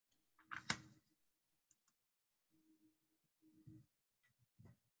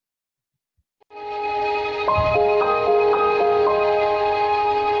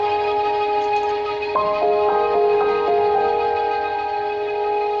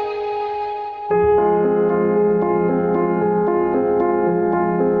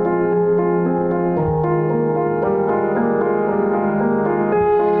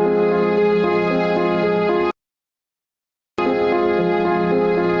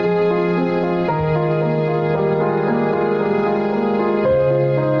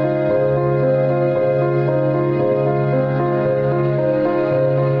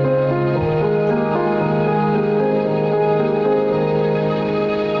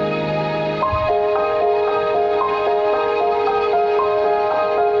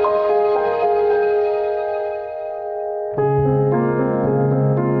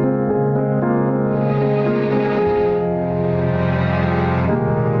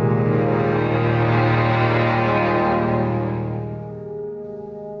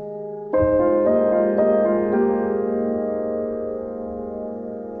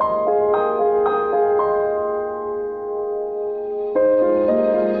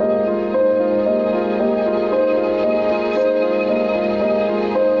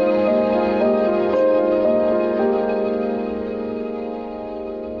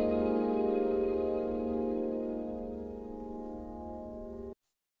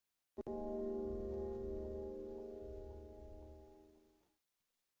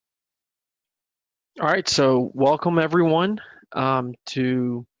All right, so welcome everyone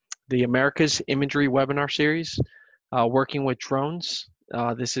to the America's Imagery webinar series, working with drones.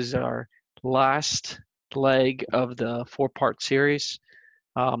 This is our last leg of the four-part series.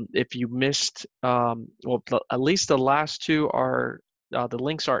 If you missed, at least the last two are, the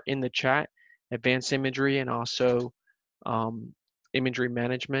links are in the chat, advanced imagery and also imagery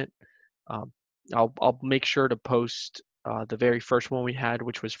management. Um, I'll make sure to post the very first one we had,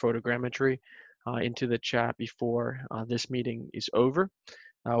 which was photogrammetry, into the chat before this meeting is over.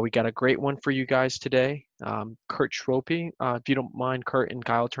 We got a great one for you guys today. Kurt Schroepy, if you don't mind, Kurt and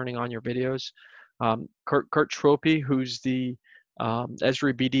Kyle, turning on your videos. Kurt Schroepy, who's the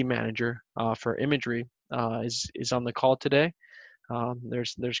Esri BD manager for imagery, is on the call today.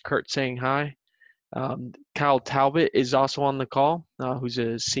 There's Kurt saying hi. Kyle Talbot is also on the call, who's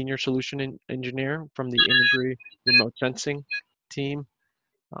a senior solution engineer from the imagery remote sensing team.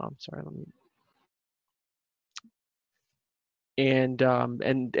 Sorry, let me.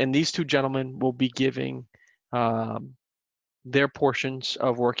 And these two gentlemen will be giving their portions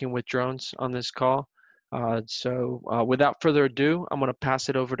of working with drones on this call. So without further ado, I'm going to pass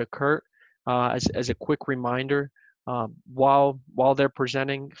it over to Kurt. As a quick reminder, while they're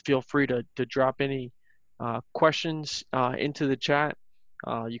presenting, feel free to drop any questions into the chat.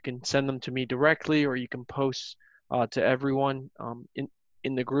 You can send them to me directly, or you can post to everyone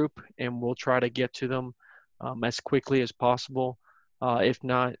in the group, and we'll try to get to them as quickly as possible. If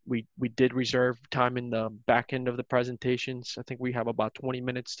not, we did reserve time in the back end of the presentations. I think we have about 20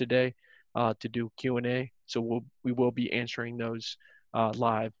 minutes today to do Q&A, so we will be answering those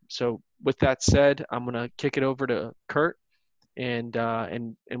live. So with that said, I'm gonna kick it over to Kurt, and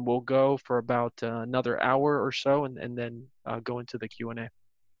we'll go for about another hour or so, and then go into the Q&A.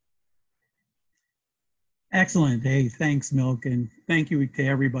 Excellent. Hey, thanks, Milk, and thank you to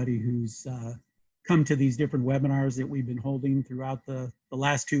everybody who's come to these different webinars that we've been holding throughout the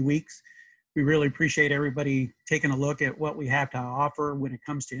last 2 weeks. We really appreciate everybody taking a look at what we have to offer when it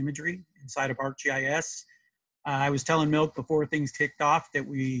comes to imagery inside of ArcGIS. I was telling Milk before things kicked off that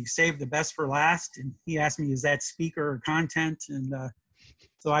we saved the best for last, and he asked me, is that speaker or content? And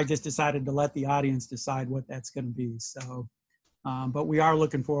so I just decided to let the audience decide what that's going to be. So, but we are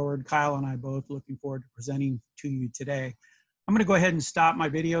looking forward, Kyle and I both looking forward to presenting to you today. I'm going to go ahead and stop my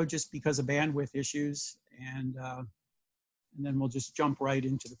video just because of bandwidth issues, and then we'll just jump right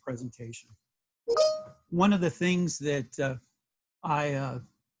into the presentation. One of the things that I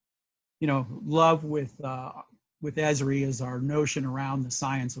love with Esri is our notion around the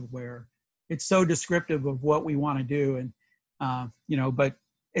science of where. It's so descriptive of what we want to do, and but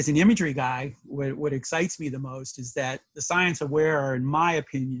as an imagery guy, what excites me the most is that the science of where, in my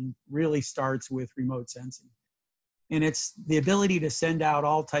opinion, really starts with remote sensing. And it's the ability to send out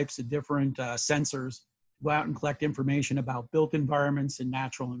all types of different sensors, go out and collect information about built environments and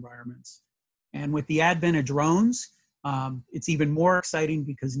natural environments. And with the advent of drones, it's even more exciting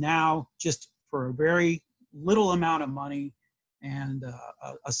because now, just for a very little amount of money and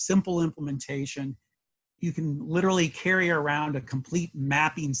a simple implementation, you can literally carry around a complete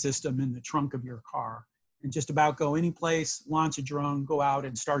mapping system in the trunk of your car and just about go any place, launch a drone, go out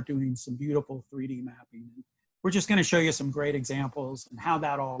and start doing some beautiful 3D mapping. We're just going to show you some great examples and how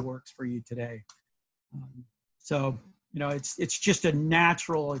that all works for you today. So, it's just a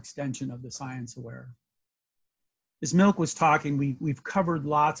natural extension of the science aware. As Milk was talking, we've covered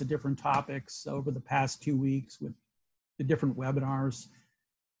lots of different topics over the past 2 weeks with the different webinars.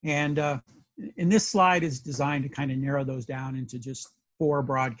 And this slide is designed to kind of narrow those down into just 4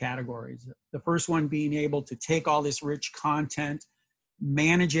 broad categories. The first one being able to take all this rich content,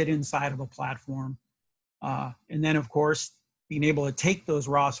 manage it inside of a platform, and then, of course, being able to take those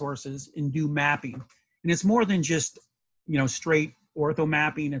raw sources and do mapping. And it's more than just, straight ortho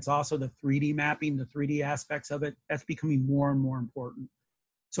mapping. It's also the 3D mapping, the 3D aspects of it. That's becoming more and more important.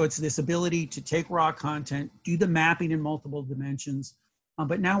 So it's this ability to take raw content, do the mapping in multiple dimensions.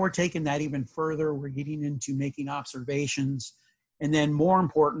 But now we're taking that even further. We're getting into making observations. And then more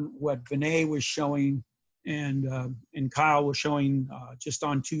important, what Vinay was showing and Kyle was showing just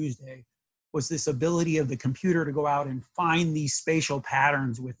on Tuesday, was this ability of the computer to go out and find these spatial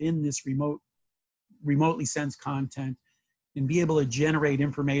patterns within this remotely sensed content and be able to generate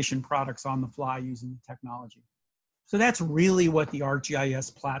information products on the fly using the technology. So that's really what the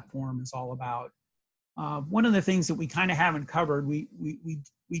ArcGIS platform is all about. One of the things that we kind of haven't covered, we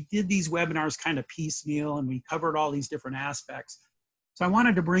did these webinars kind of piecemeal, and we covered all these different aspects. So I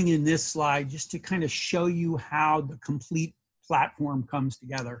wanted to bring in this slide just to kind of show you how the complete platform comes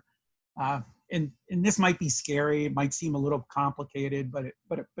together. And this might be scary, it might seem a little complicated, but it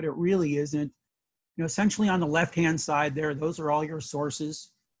really isn't. Essentially on the left-hand side there, those are all your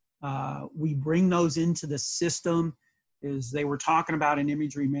sources. We bring those into the system, as they were talking about in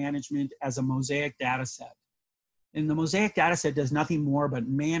imagery management, as a Mosaic data set. And the Mosaic data set does nothing more but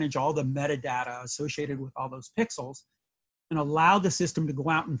manage all the metadata associated with all those pixels and allow the system to go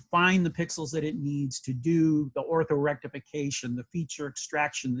out and find the pixels that it needs to do the orthorectification, the feature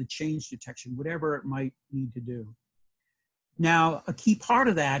extraction, the change detection, whatever it might need to do. Now, a key part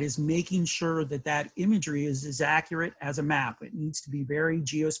of that is making sure that that imagery is as accurate as a map. It needs to be very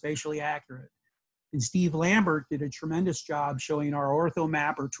geospatially accurate. And Steve Lambert did a tremendous job showing our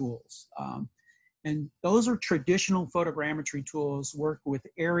OrthoMapper tools. And those are traditional photogrammetry tools, work with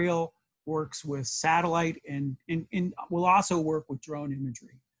aerial, works with satellite, and will also work with drone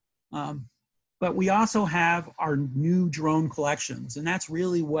imagery. But we also have our new drone collections, and that's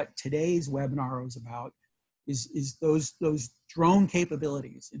really what today's webinar is about, is those drone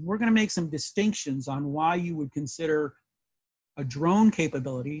capabilities. And we're gonna make some distinctions on why you would consider a drone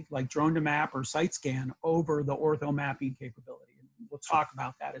capability, like drone to map or site scan, over the ortho mapping capability. We'll talk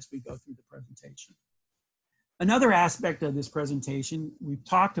about that as we go through the presentation. Another aspect of this presentation, we've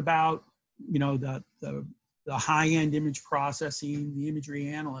talked about, the high-end image processing, the imagery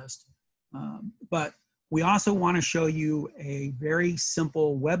analyst, but we also want to show you a very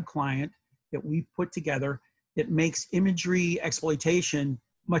simple web client that we've put together that makes imagery exploitation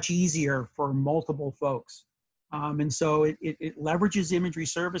much easier for multiple folks. And so it leverages imagery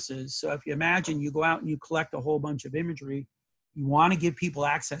services. So if you imagine you go out and you collect a whole bunch of imagery, you want to give people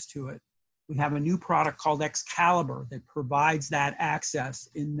access to it. We have a new product called Excalibur that provides that access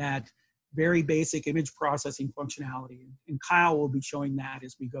in that very basic image processing functionality. And Kyle will be showing that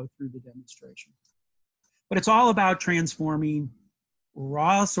as we go through the demonstration. But it's all about transforming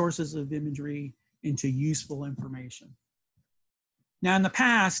raw sources of imagery into useful information. Now, in the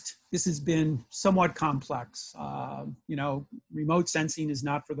past, this has been somewhat complex. Remote sensing is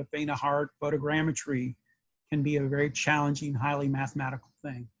not for the faint of heart. Photogrammetry can be a very challenging, highly mathematical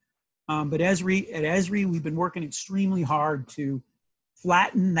thing. But at Esri, we've been working extremely hard to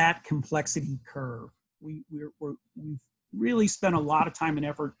flatten that complexity curve. We've really spent a lot of time and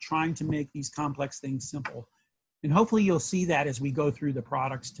effort trying to make these complex things simple. And hopefully you'll see that as we go through the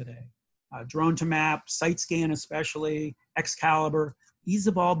products today. Drone to map, site scan especially, Excalibur, these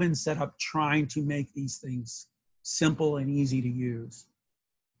have all been set up trying to make these things simple and easy to use.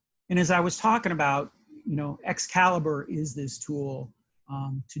 And as I was talking about, Excalibur is this tool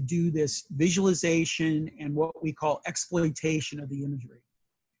to do this visualization and what we call exploitation of the imagery.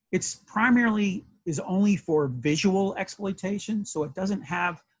 It's primarily is only for visual exploitation, so it doesn't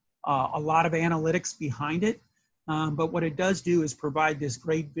have a lot of analytics behind it. But what it does do is provide this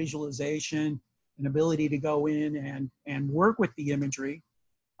great visualization, an ability to go in and work with the imagery,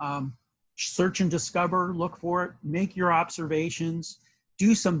 search and discover, look for it, make your observations,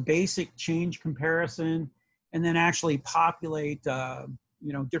 do some basic change comparison, and then actually populate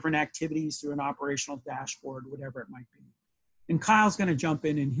different activities through an operational dashboard, whatever it might be. And Kyle's going to jump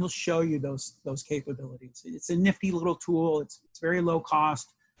in and he'll show you those capabilities. It's a nifty little tool. It's very low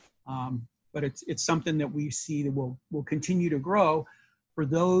cost, but it's something that we see that will continue to grow for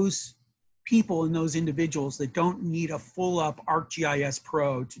those people and those individuals that don't need a full-up ArcGIS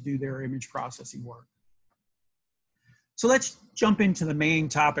Pro to do their image processing work. So let's jump into the main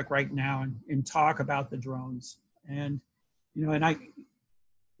topic right now and talk about the drones. And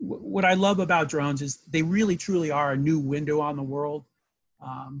what I love about drones is they really truly are a new window on the world.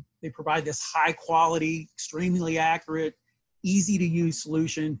 They provide this high quality, extremely accurate, easy to use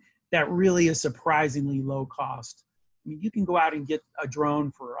solution that really is surprisingly low cost. I mean, you can go out and get a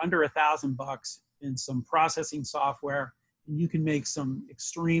drone for under $1,000 in some processing software, and you can make some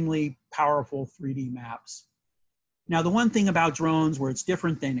extremely powerful 3D maps. Now, the one thing about drones where it's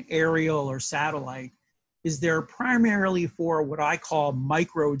different than aerial or satellite is they're primarily for what I call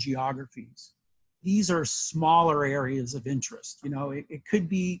micro geographies. These are smaller areas of interest. It could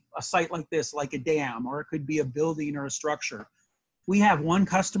be a site like this, like a dam, or it could be a building or a structure. We have one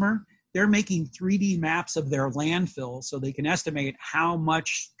customer, they're making 3D maps of their landfill so they can estimate how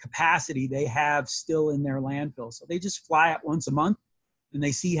much capacity they have still in their landfill. So they just fly it once a month and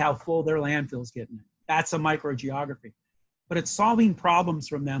they see how full their landfill's getting. That's a microgeography. But it's solving problems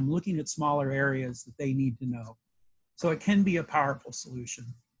from them, looking at smaller areas that they need to know. So it can be a powerful solution.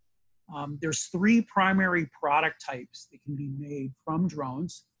 There's 3 primary product types that can be made from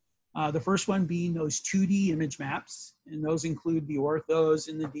drones. The first one being those 2D image maps, and those include the orthos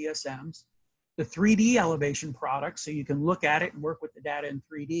and the DSMs. The 3D elevation products, so you can look at it and work with the data in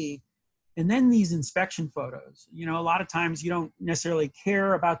 3D. And then these inspection photos. You know, a lot of times you don't necessarily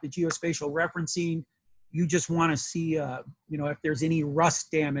care about the geospatial referencing. You just want to see, you know, if there's any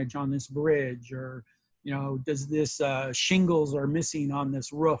rust damage on this bridge, or, you know, does this shingles are missing on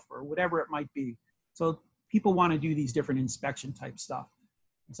this roof, or whatever it might be. So people want to do these different inspection type stuff.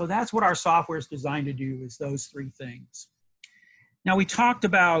 So that's what our software is designed to do, is those three things. Now we talked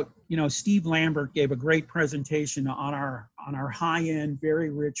about, you know, Steve Lambert gave a great presentation on our high-end, very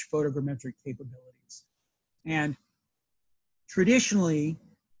rich photogrammetric capabilities. And traditionally,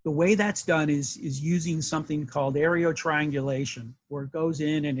 the way that's done is using something called aerotriangulation, where it goes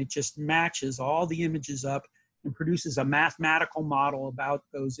in and it just matches all the images up and produces a mathematical model about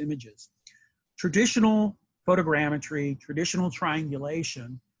those images. Traditional photogrammetry, traditional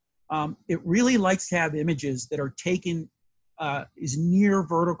triangulation, it really likes to have images that are taken as near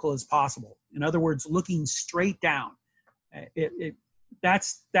vertical as possible. In other words, looking straight down.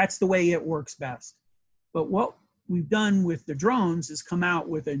 That's the way it works best. But what we've done with the drones is come out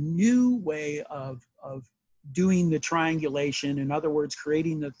with a new way of doing the triangulation. In other words,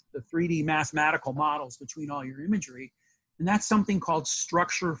 creating the 3D mathematical models between all your imagery. And that's something called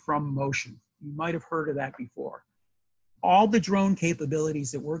structure from motion. You might have heard of that before. All the drone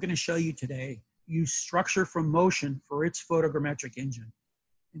capabilities that we're going to show you today use structure from motion for its photogrammetric engine.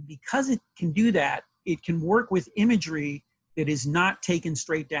 And because it can do that, it can work with imagery that is not taken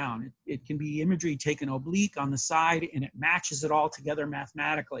straight down. It can be imagery taken oblique on the side, and it matches it all together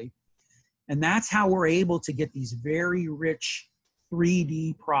mathematically. And that's how we're able to get these very rich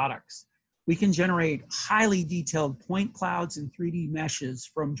 3D products. We can generate highly detailed point clouds and 3D meshes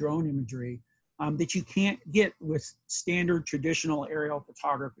from drone imagery that you can't get with standard traditional aerial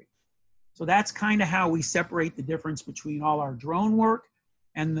photography. So that's kind of how we separate the difference between all our drone work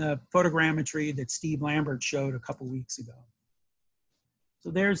and the photogrammetry that Steve Lambert showed a couple weeks ago.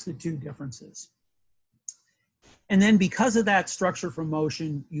 So there's the two differences. And then because of that structure from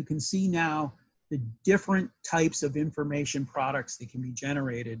motion, you can see now the different types of information products that can be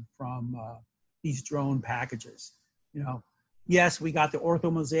generated from these drone packages. You know, yes, we got the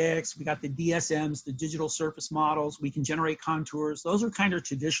orthomosaics, we got the DSMs, the digital surface models, we can generate contours. Those are kind of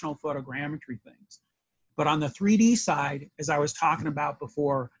traditional photogrammetry things. But on the 3D side, as I was talking about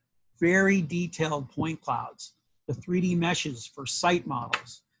before, very detailed point clouds, the 3D meshes for site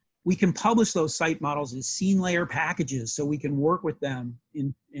models. We can publish those site models as scene layer packages so we can work with them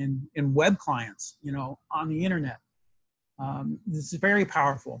in web clients, you know, on the internet. This is very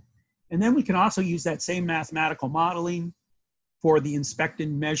powerful. And then we can also use that same mathematical modeling for the inspect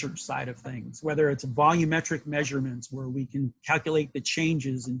and measure side of things, whether it's volumetric measurements where we can calculate the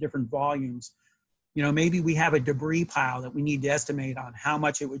changes in different volumes. You know, maybe we have a debris pile that we need to estimate on how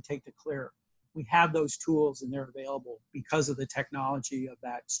much it would take to clear. We have those tools and they're available because of the technology of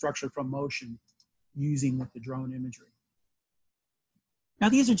that structure from motion using with the drone imagery. Now,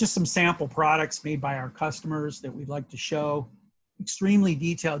 these are just some sample products made by our customers that we'd like to show. Extremely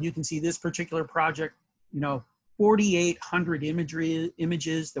detailed. You can see this particular project, you know, 4,800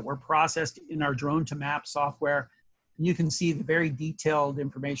 images that were processed in our drone to map software. And you can see the very detailed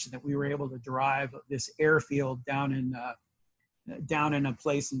information that we were able to derive of this airfield down in a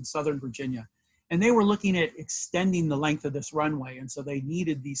place in Southern Virginia. And they were looking at extending the length of this runway. And so they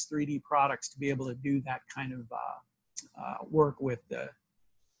needed these 3D products to be able to do that kind of work with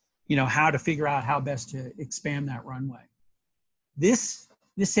you know, how to figure out how best to expand that runway. This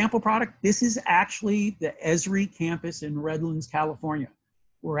sample product, this is actually the Esri campus in Redlands, California.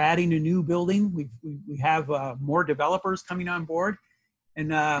 We're adding a new building. We have more developers coming on board.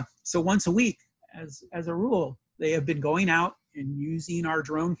 And so once a week, as a rule, they have been going out and using our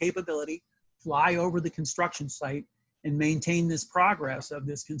drone capability, fly over the construction site and maintain this progress of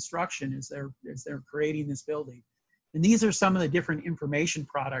this construction as they're creating this building. And these are some of the different information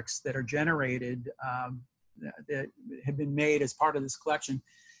products that are generated that have been made as part of this collection.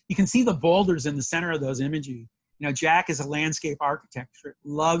 You can see the boulders in the center of those images. You know, Jack is a landscape architect,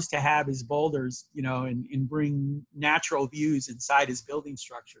 loves to have his boulders, you know, and bring natural views inside his building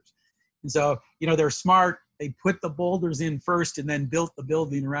structures. And so, you know, they're smart. They put the boulders in first and then built the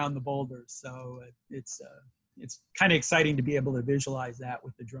building around the boulders. So it's kind of exciting to be able to visualize that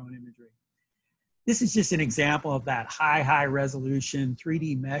with the drone imagery. This is just an example of that high resolution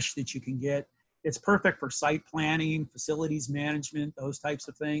 3D mesh that you can get. It's perfect for site planning, facilities management, those types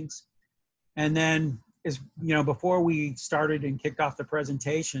of things. And then, as you know, before we started and kicked off the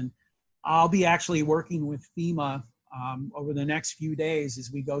presentation, I'll be actually working with FEMA over the next few days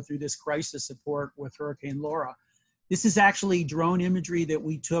as we go through this crisis support with Hurricane Laura. This is actually drone imagery that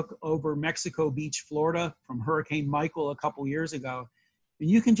we took over Mexico Beach, Florida from Hurricane Michael a couple years ago. And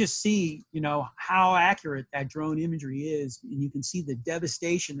you can just see, how accurate that drone imagery is. And you can see the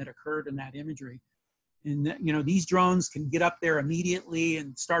devastation that occurred in that imagery. And, these drones can get up there immediately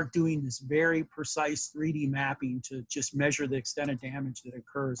and start doing this very precise 3D mapping to just measure the extent of damage that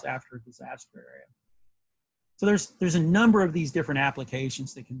occurs after a disaster area. So there's a number of these different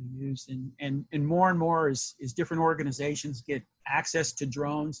applications that can be used, and more as different organizations get access to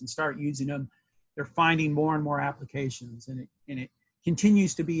drones and start using them, they're finding more and more applications, and it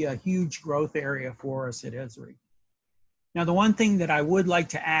continues to be a huge growth area for us at Esri. Now, the one thing that I would like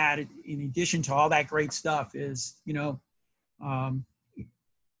to add, in addition to all that great stuff, is,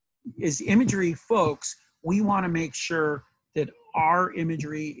 as imagery folks, we want to make sure that our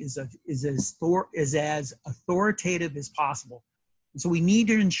imagery is as authoritative as possible. And so we need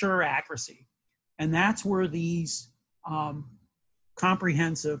to ensure accuracy. And that's where these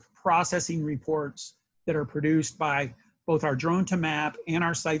comprehensive processing reports that are produced by both our drone to map and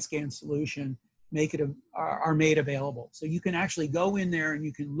our site scan solution are made available. So you can actually go in there and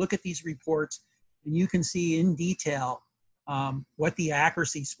you can look at these reports and you can see in detail what the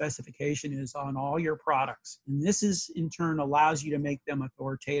accuracy specification is on all your products. And this is in turn allows you to make them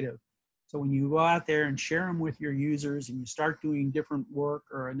authoritative. So when you go out there and share them with your users and you start doing different work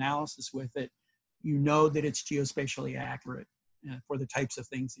or analysis with it, you know that it's geospatially accurate for the types of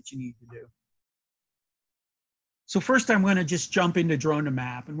things that you need to do. So first I'm going to just jump into Drone to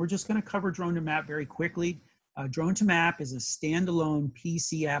Map, and we're just going to cover Drone to Map very quickly. Drone to Map is a standalone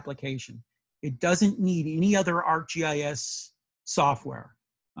PC application. It doesn't need any other ArcGIS software.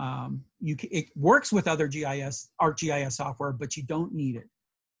 It works with other ArcGIS software, but you don't need it.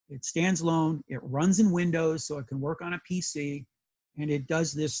 It stands alone. It runs in Windows, so it can work on a PC, and it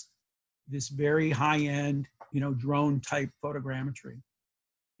does this very high-end, drone type photogrammetry.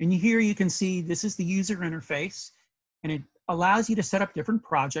 And here you can see this is the user interface, and it allows you to set up different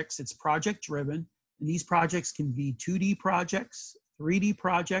projects. It's project driven, and these projects can be 2D projects, 3D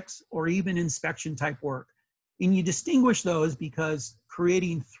projects, or even inspection type work. And you distinguish those because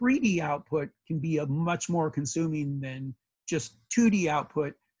creating 3D output can be much more consuming than just 2D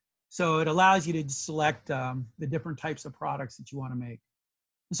output. So it allows you to select the different types of products that you want to make.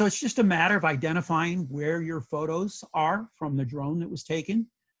 And so it's just a matter of identifying where your photos are from the drone that was taken.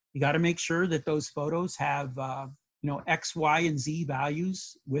 You got to make sure that those photos have X, Y, and Z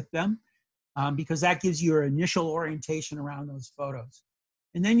values with them, because that gives you your initial orientation around those photos.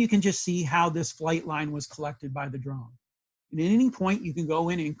 And then you can just see how this flight line was collected by the drone. And at any point, you can go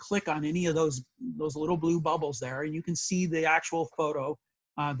in and click on any of those little blue bubbles there, and you can see the actual photo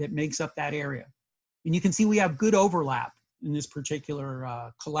that makes up that area. And you can see we have good overlap in this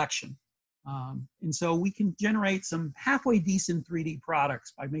particular collection. And so we can generate some halfway decent 3D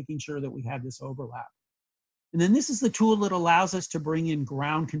products by making sure that we have this overlap. And then this is the tool that allows us to bring in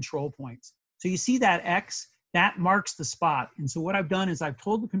ground control points. So you see that X, that marks the spot. And so what I've done is I've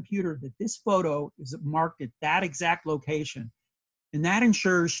told the computer that this photo is marked at that exact location. And that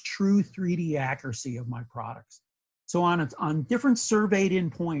ensures true 3D accuracy of my products. So on different surveyed in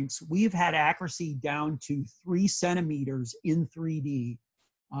points, we've had accuracy down to 3 centimeters in 3D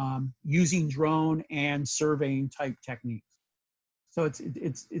using drone and surveying type techniques. So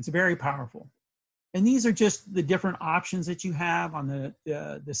it's very powerful. And these are just the different options that you have on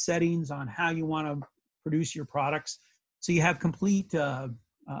the settings on how you want to produce your products. So you have complete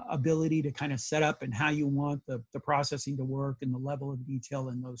ability to kind of set up and how you want the processing to work and the level of detail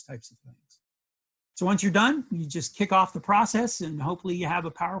and those types of things. So once you're done, you just kick off the process and hopefully you have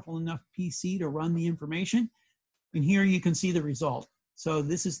a powerful enough PC to run the information. And here you can see the result. So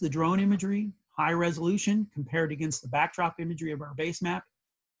this is the drone imagery, high resolution compared against the backdrop imagery of our base map.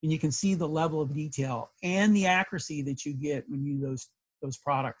 And you can see the level of detail and the accuracy that you get when you use those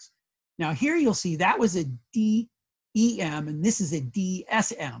products. Now here you'll see that was a DEM and this is a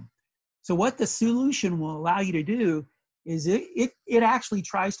DSM. So what the solution will allow you to do is it actually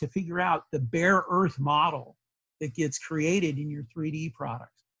tries to figure out the bare earth model that gets created in your 3D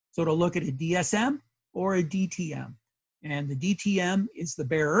products. So it'll look at a DSM or a DTM. And the DTM is the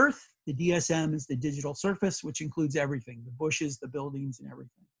bare earth. The DSM is the digital surface, which includes everything, the bushes, the buildings, and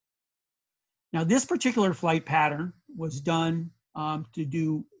everything. Now, this particular flight pattern was done to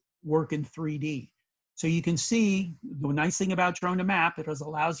do work in 3D. So you can see the nice thing about Drone to Map, it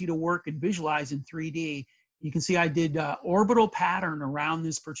allows you to work and visualize in 3D. You can see I did orbital pattern around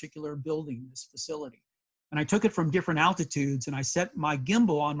this particular building, this facility. And I took it from different altitudes and I set my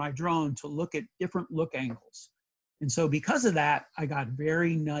gimbal on my drone to look at different look angles. And so because of that, I got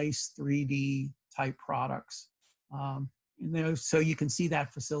very nice 3D type products. So you can see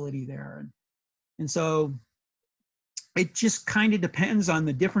that facility there. And so It just kind of depends on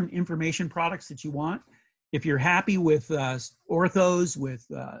the different information products that you want. If you're happy with orthos, with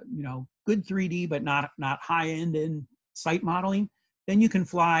good 3D but not high end in site modeling, then you can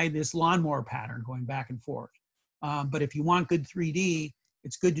fly this lawnmower pattern going back and forth. But if you want good 3D,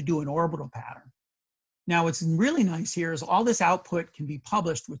 it's good to do an orbital pattern. Now, what's really nice here is all this output can be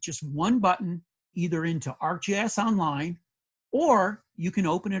published with just one button, either into ArcGIS Online, or you can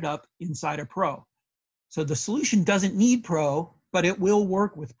open it up inside of Pro. So the solution doesn't need Pro, but it will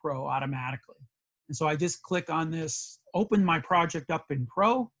work with Pro automatically. And so I just click on this, open my project up in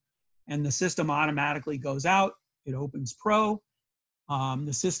Pro, and the system automatically goes out. It opens Pro.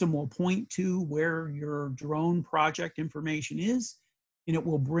 The system will point to where your drone project information is, and it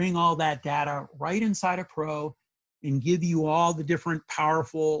will bring all that data right inside of Pro and give you all the different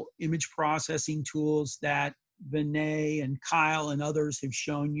powerful image processing tools that Vinay and Kyle and others have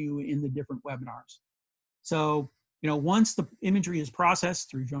shown you in the different webinars. So, once the imagery is processed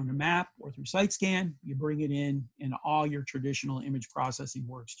through Drone2Map or through SiteScan, you bring it in and all your traditional image processing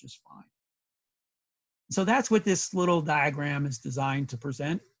works just fine. So that's what this little diagram is designed to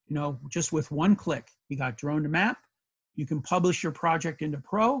present. Just with one click, you got Drone2Map. You can publish your project into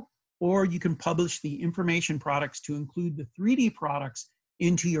Pro, or you can publish the information products to include the 3D products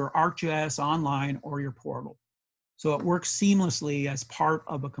into your ArcGIS Online or your portal. So it works seamlessly as part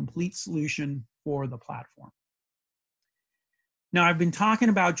of a complete solution for the platform. Now, I've been talking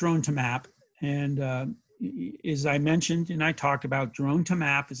about Drone2Map, and as I mentioned and I talked about,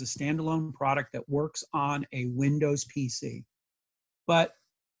 Drone2Map is a standalone product that works on a Windows PC. But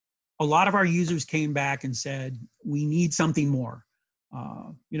a lot of our users came back and said, we need something more.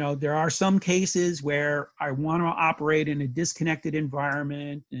 There are some cases where I want to operate in a disconnected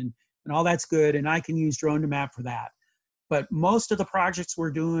environment, and all that's good, and I can use Drone2Map for that. But most of the projects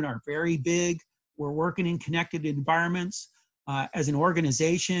we're doing are very big. We're working in connected environments. As an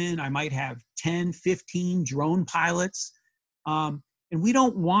organization, I might have 10, 15 drone pilots. And we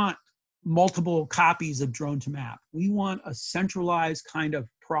don't want multiple copies of Drone2Map. We want a centralized kind of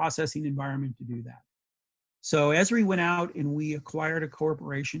processing environment to do that. So Esri went out and we acquired a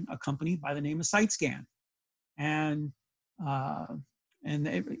company by the name of SiteScan. And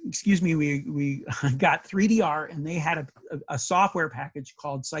we got 3DR, and they had a software package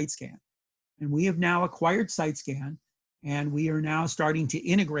called SiteScan. And we have now acquired SiteScan, and we are now starting to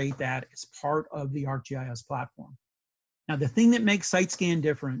integrate that as part of the ArcGIS platform. Now, the thing that makes SiteScan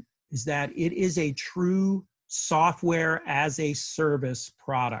different is that it is a true software as a service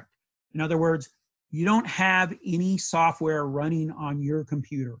product. In other words, you don't have any software running on your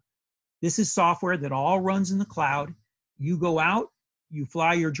computer. This is software that all runs in the cloud. You go out, you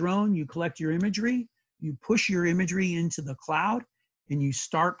fly your drone, you collect your imagery, you push your imagery into the cloud, and you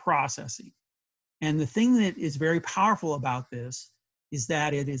start processing. And the thing that is very powerful about this is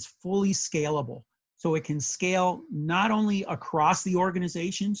that it is fully scalable. So it can scale not only across the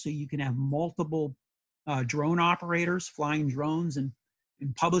organization, so you can have multiple drone operators flying drones and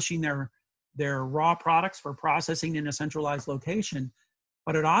publishing their raw products for processing in a centralized location,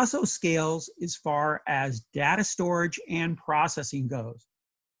 but it also scales as far as data storage and processing goes.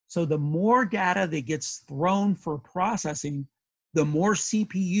 So the more data that gets thrown for processing, the more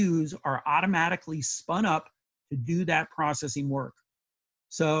CPUs are automatically spun up to do that processing work.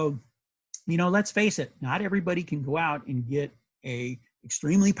 So, let's face it, not everybody can go out and get a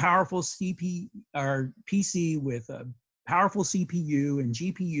extremely powerful PC with a powerful CPU and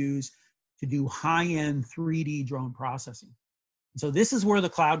GPUs to do high-end 3D drone processing. So this is where the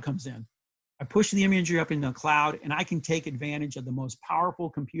cloud comes in. I push the imagery up in the cloud, and I can take advantage of the most powerful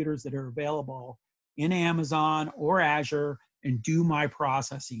computers that are available in Amazon or Azure and do my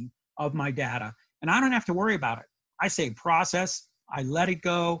processing of my data. And I don't have to worry about it. I say process, I let it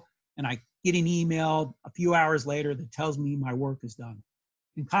go, and I get an email a few hours later that tells me my work is done.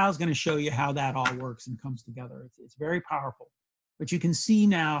 And Kyle's going to show you how that all works and comes together. It's very powerful. But you can see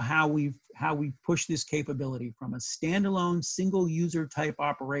now how we've pushed this capability from a standalone single user type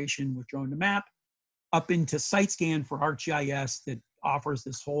operation with Drone2Map up into SiteScan for ArcGIS that offers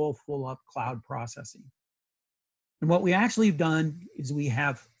this whole full up cloud processing. And what we actually have done is we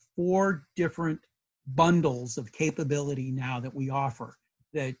have 4 different bundles of capability now that we offer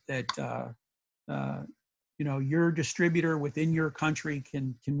that your distributor within your country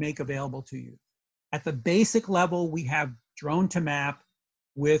can make available to you. At the basic level, we have Drone2Map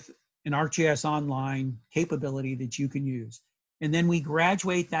with an ArcGIS Online capability that you can use. And then we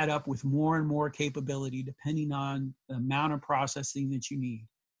graduate that up with more and more capability depending on the amount of processing that you need.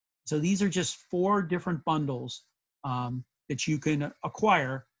 So these are just 4 different bundles that you can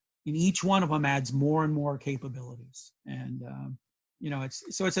acquire and each one of them adds more and more capabilities. And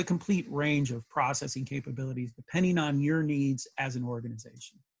it's a complete range of processing capabilities depending on your needs as an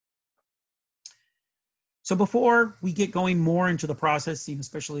organization. So before we get going more into the processing,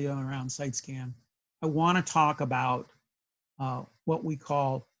 especially around SiteScan, I want to talk about what we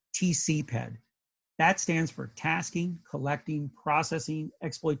call TCPED. That stands for tasking, collecting, processing,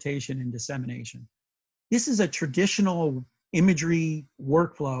 exploitation, and dissemination. This is a traditional imagery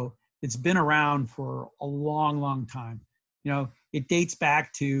workflow that's been around for a long, long time. It dates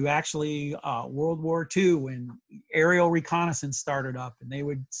back to actually World War II when aerial reconnaissance started up, and they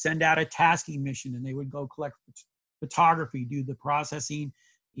would send out a tasking mission and they would go collect photography, do the processing.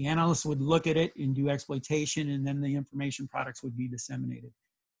 The analysts would look at it and do exploitation, and then the information products would be disseminated.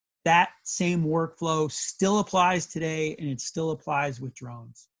 That same workflow still applies today, and it still applies with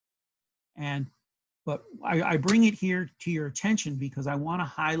drones. But I bring it here to your attention because I want to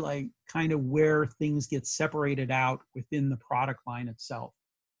highlight kind of where things get separated out within the product line itself.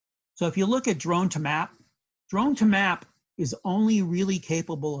 So if you look at Drone to Map is only really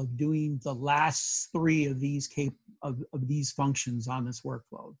capable of doing the last three of these functions on this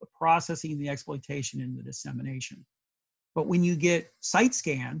workflow: the processing, the exploitation, and the dissemination. But when you get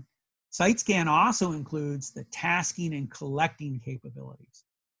SiteScan also includes the tasking and collecting capabilities.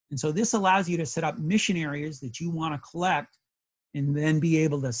 And so this allows you to set up mission areas that you want to collect and then be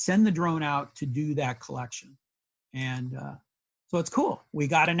able to send the drone out to do that collection. And so it's cool. We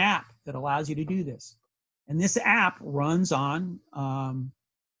got an app that allows you to do this. And this app runs on an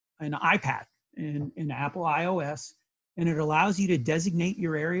iPad in Apple iOS, and it allows you to designate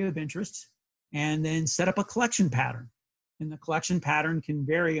your area of interest and then set up a collection pattern. And the collection pattern can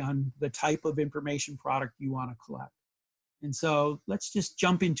vary on the type of information product you want to collect. And so let's just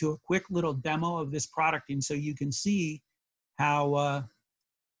jump into a quick little demo of this product, and so you can see how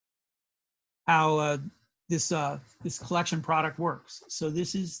this collection product works. So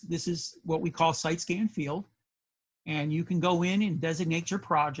this is what we call SiteScan Field, and you can go in and designate your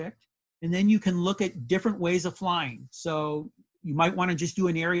project, and then you can look at different ways of flying. So you might want to just do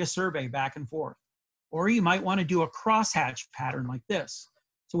an area survey back and forth, or you might want to do a crosshatch pattern like this.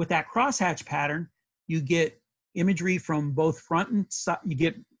 So with that crosshatch pattern, you get imagery from both front and side. You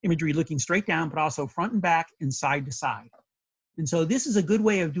get imagery looking straight down, but also front and back and side to side. And so this is a good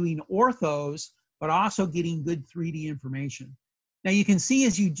way of doing orthos, but also getting good 3D information. Now you can see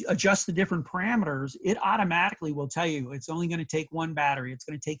as you adjust the different parameters, it automatically will tell you it's only going to take one battery. It's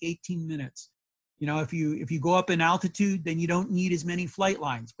going to take 18 minutes. If you go up in altitude, then you don't need as many flight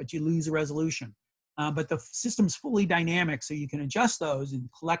lines, but you lose the resolution. But the system's fully dynamic, so you can adjust those and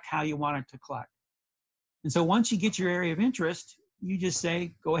collect how you want it to collect. And so once you get your area of interest, you just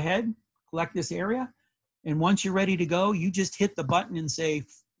say, go ahead, collect this area. And once you're ready to go, you just hit the button and say,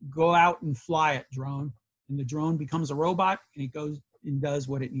 go out and fly it, drone. And the drone becomes a robot, and it goes and does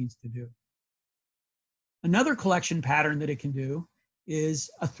what it needs to do. Another collection pattern that it can do is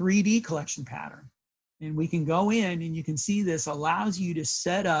a 3D collection pattern. And we can go in, and you can see this allows you to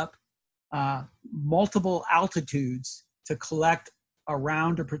set up multiple altitudes to collect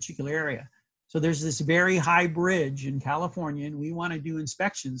around a particular area. So there's this very high bridge in California, and we want to do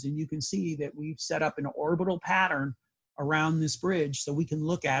inspections, and you can see that we've set up an orbital pattern around this bridge so we can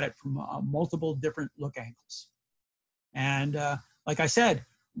look at it from multiple different look angles. And like I said,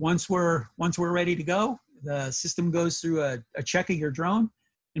 once we're ready to go, the system goes through a check of your drone.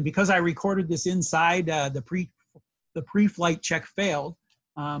 And because I recorded this inside, the pre-flight check failed,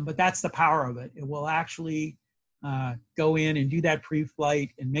 but that's the power of it. It will actually go in and do that pre-flight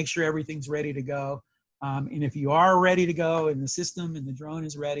and make sure everything's ready to go. And if you are ready to go and the system and the drone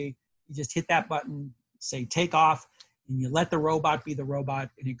is ready, you just hit that button, say take off, and you let the robot be the robot,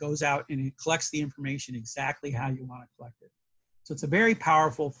 and it goes out and it collects the information exactly how you want to collect it. So it's a very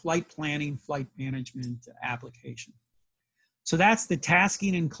powerful flight planning, flight management application. So that's the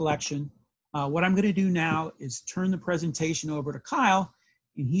tasking and collection. What I'm going to do now is turn the presentation over to Kyle,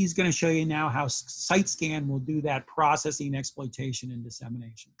 and he's going to show you now how SiteScan will do that processing, exploitation, and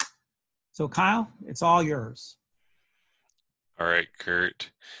dissemination. So Kyle, it's all yours. All right,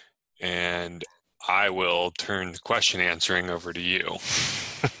 Kurt. And I will turn the question answering over to you.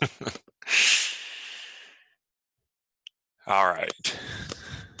 All right.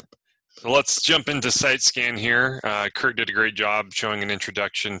 So let's jump into SiteScan here. Kurt did a great job showing an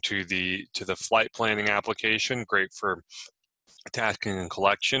introduction to the flight planning application. Great for tasking and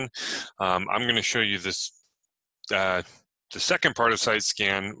collection. I'm going to show you this the second part of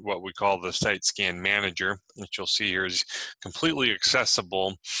SiteScan, what we call the SiteScan Manager, which you'll see here is completely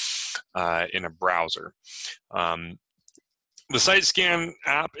accessible in a browser. The SiteScan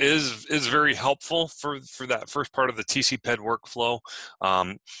app is very helpful for that first part of the TCPED workflow.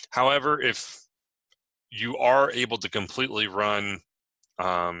 However, if you are able to completely run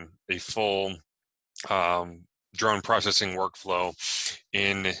a full drone processing workflow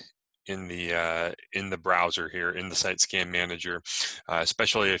in the browser here, in the SiteScan Manager,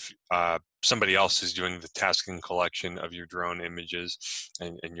 especially if somebody else is doing the task and collection of your drone images,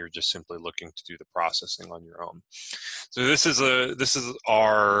 and you're just simply looking to do the processing on your own. So this is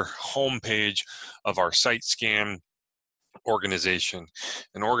our home page of our SiteScan organization.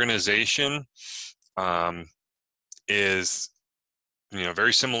 An organization is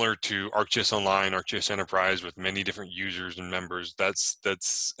very similar to ArcGIS Online, ArcGIS Enterprise, with many different users and members. That's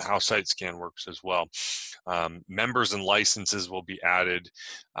how SiteScan works as well. Members and licenses will be added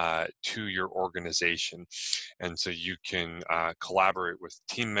to your organization, and so you can collaborate with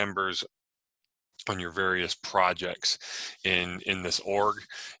team members on your various projects in this org.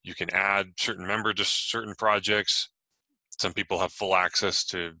 You can add certain members to certain projects. Some people have full access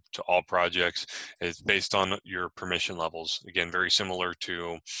to all projects. It's based on your permission levels. Again, very similar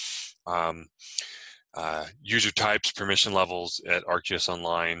to user types, permission levels at ArcGIS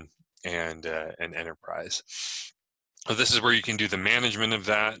Online and Enterprise. So this is where you can do the management of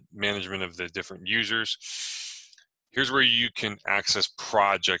that, management of the different users. Here's where you can access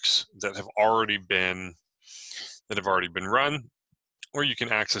projects that have already been run, or you can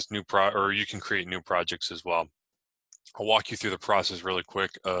access or you can create new projects as well. I'll walk you through the process really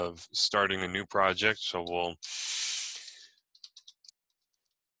quick of starting a new project. So so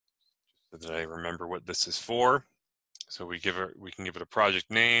that I remember what this is for. So we can give it a project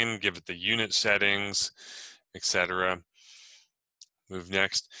name, give it the unit settings, etc. Move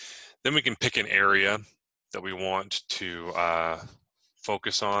next. Then we can pick an area that we want to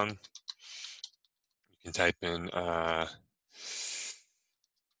focus on. You can type in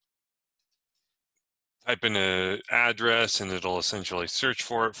an address, and it'll essentially search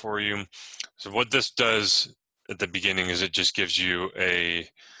for it for you. So what this does at the beginning is it just gives you a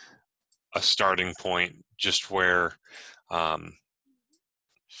starting point, just where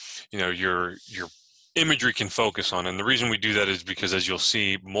your imagery can focus on. And the reason we do that is because, as you'll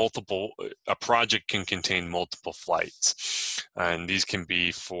see, a project can contain multiple flights, and these can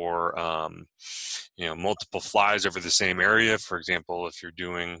be for multiple flies over the same area. For example, if you're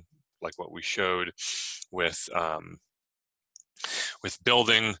doing like what we showed with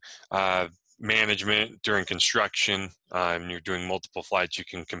building management during construction, and you're doing multiple flights, you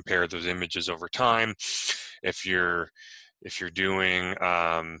can compare those images over time. If you're doing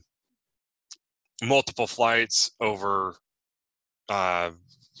multiple flights over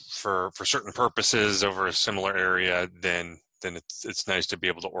for certain purposes over a similar area, then it's nice to be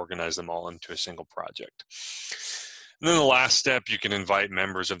able to organize them all into a single project. And then the last step, you can invite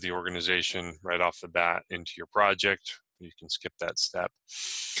members of the organization right off the bat into your project. You can skip that step.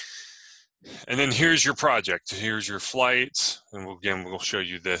 And then here's your project. Here's your flights, and we'll show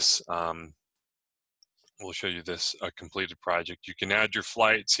you this. We'll show you this completed project. You can add your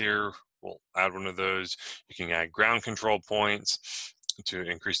flights here. We'll add one of those. You can add ground control points to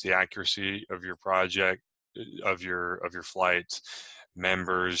increase the accuracy of your project, of your flights.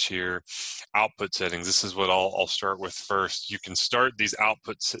 Members here, output settings. This is what I'll start with first. You can start these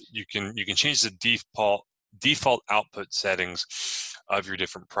outputs. You can change the default output settings of your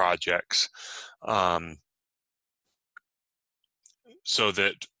different projects, so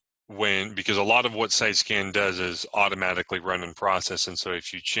that because a lot of what SiteScan does is automatically run and process, and so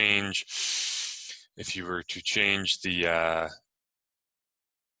if you were to change the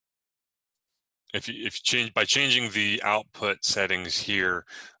by changing the output settings here,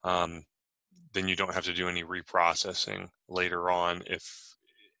 then you don't have to do any reprocessing later on if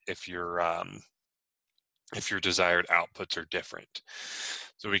your desired outputs are different.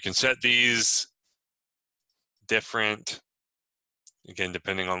 So we can set these different, again,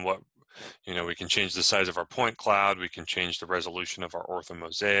 depending on what, we can change the size of our point cloud, we can change the resolution of our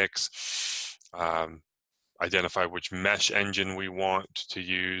orthomosaics, identify which mesh engine we want to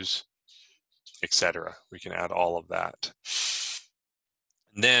use, etc. We can add all of that.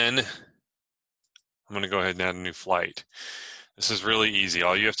 And then I'm going to go ahead and add a new flight. This is really easy.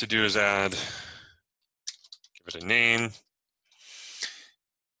 All you have to do is give it a name,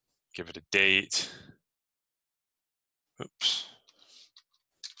 give it a date. Oops.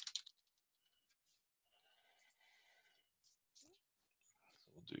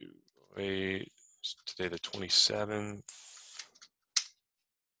 We'll do today the 27th.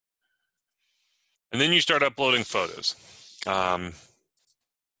 And then you start uploading photos. Again,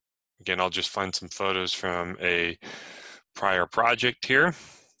 I'll just find some photos from a prior project here.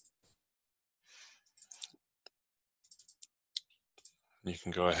 You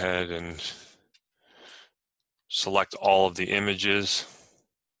can go ahead and select all of the images.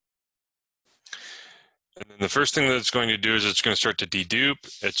 And then the first thing that it's going to do is it's going to start to dedupe.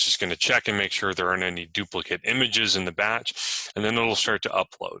 It's just going to check and make sure there aren't any duplicate images in the batch, and then it'll start to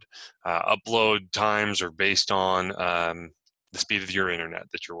upload. Upload times are based on the speed of your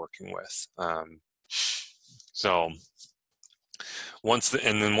internet that you're working with. So once the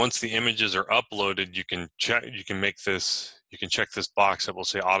images are uploaded, you can check this box that will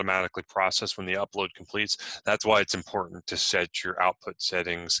say automatically process when the upload completes. That's why it's important to set your output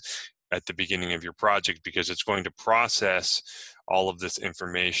settings at the beginning of your project, because it's going to process all of this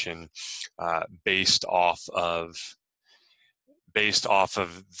information based off of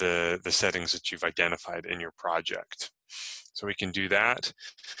the settings that you've identified in your project. So we can do that.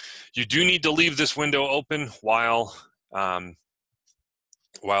 You do need to leave this window open while the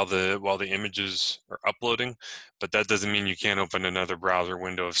images are uploading, but that doesn't mean you can't open another browser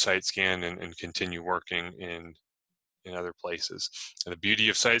window of SiteScan and continue working in other places. And the beauty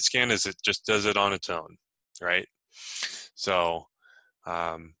of SiteScan is it just does it on its own, right? So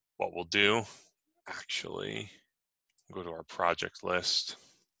what we'll do, actually, go to our project list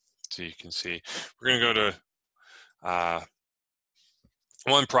so you can see. We're going to go to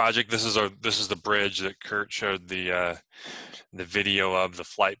one project. This is the bridge that Kurt showed the video of, the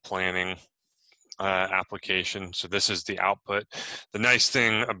flight planning application. So this is the output. The nice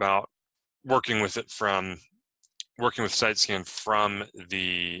thing about working with SiteScan from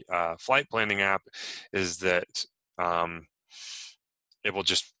the flight planning app is that it will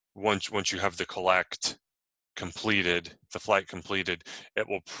just, once you have the flight completed,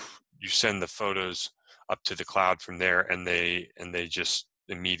 you send the photos up to the cloud from there, and they just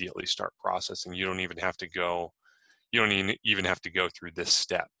immediately start processing. You don't even have to go through this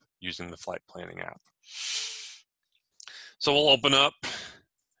step using the flight planning app. So we'll open up.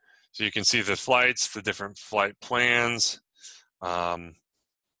 So you can see the flights, the different flight plans, again,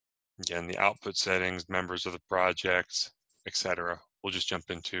 the output settings, members of the project, etc. We'll just jump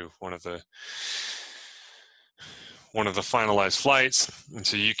into one of the finalized flights. And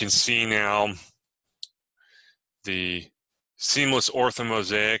so you can see now the seamless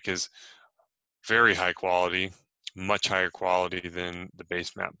orthomosaic is very high quality, much higher quality than the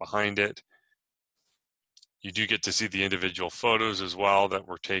base map behind it. You do get to see the individual photos as well that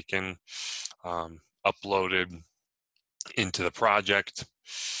were taken, uploaded into the project,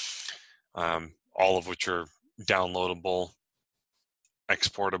 all of which are downloadable,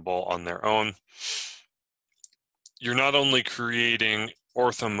 exportable on their own. You're not only creating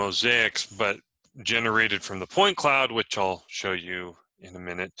orthomosaics, but generated from the point cloud, which I'll show you in a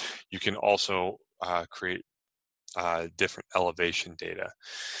minute, you can also create different elevation data.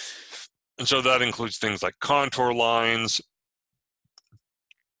 And so that includes things like contour lines,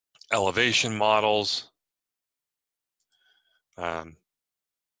 elevation models,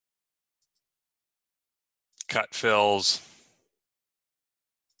 cut fills,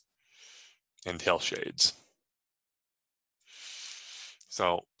 and hill shades.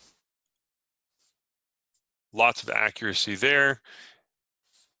 So lots of accuracy there.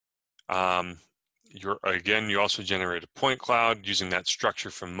 You also generate a point cloud using that structure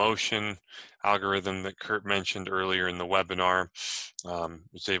from motion algorithm that Kurt mentioned earlier in the webinar.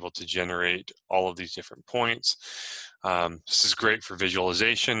 It's able to generate all of these different points. This is great for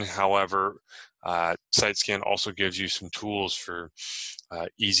visualization. However, SiteScan also gives you some tools for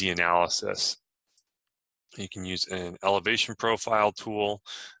easy analysis. You can use an elevation profile tool.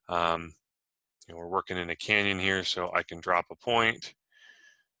 We're working in a canyon here, so I can drop a point,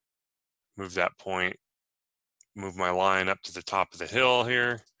 move that point, move my line up to the top of the hill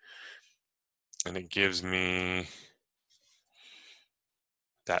here, and it gives me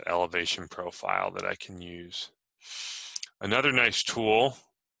that elevation profile that I can use. Another nice tool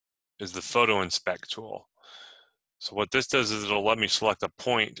is the photo inspect tool. So what this does is it'll let me select a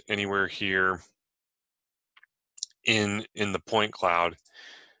point anywhere here in the point cloud.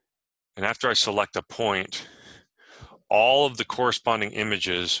 And after I select a point, all of the corresponding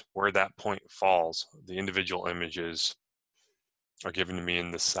images where that point falls, the individual images, are given to me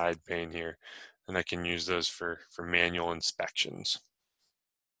in the side pane here, and I can use those for manual inspections.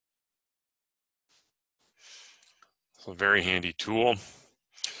 So a very handy tool.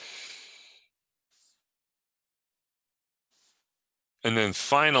 And then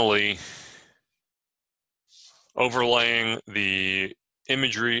finally, overlaying the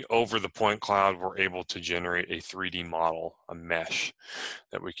imagery over the point cloud, we're able to generate a 3D model, a mesh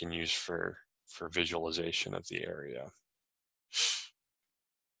that we can use for visualization of the area.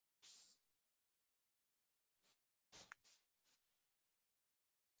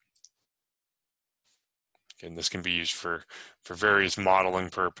 Again, this can be used for various modeling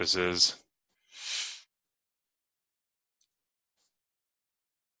purposes.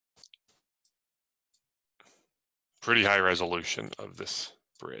 Pretty high resolution of this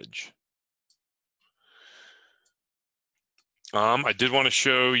bridge. I did want to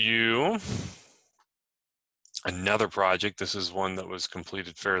show you another project. This is one that was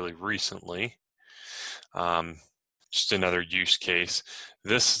completed fairly recently. Just another use case.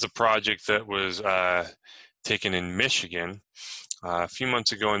 This is a project that was taken in Michigan. A few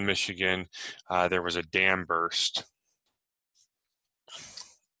months ago in Michigan, there was a dam burst.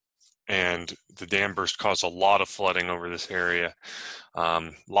 And the dam burst caused a lot of flooding over this area.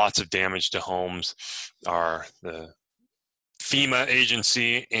 Lots of damage to homes. The FEMA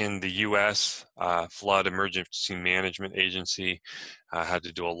agency in the U.S., Flood Emergency Management Agency, had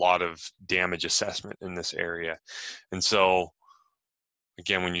to do a lot of damage assessment in this area. And so,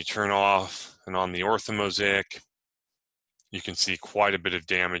 again, when you turn off and on the orthomosaic, you can see quite a bit of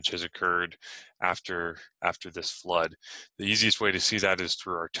damage has occurred after this flood. The easiest way to see that is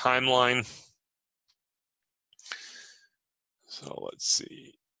through our timeline. So let's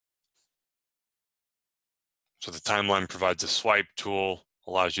see. So the timeline provides a swipe tool,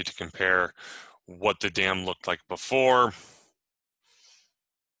 allows you to compare what the dam looked like before,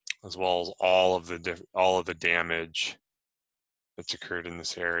 as well as all of the damage that's occurred in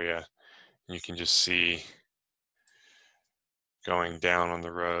this area. And you can just see going down on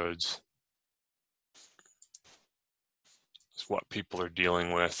the roads is what people are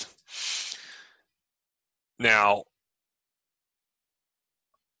dealing with. Now,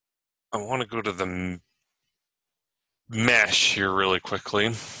 I want to go to the mesh here really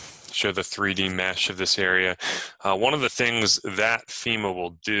quickly, show the 3D mesh of this area. One of the things that FEMA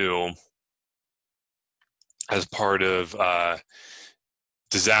will do as part of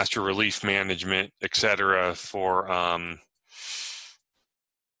disaster relief management, et cetera, for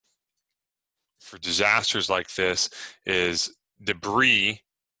disasters like this is debris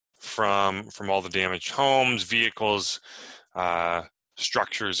from all the damaged homes, vehicles,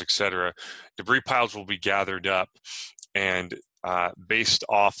 structures, et cetera. Debris piles will be gathered up, and based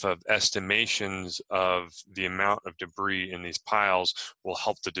off of estimations of the amount of debris in these piles will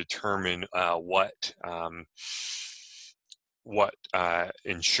help to determine what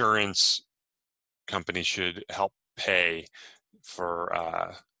insurance companies should help pay for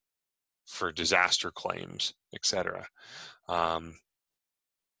disaster claims, etc.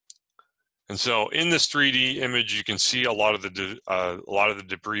 And so in this 3D image, you can see a lot of the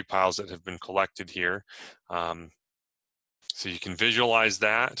debris piles that have been collected here. So you can visualize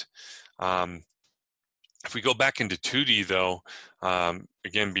that. If we go back into 2D though,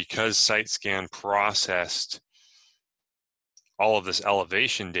 again, because SiteScan processed all of this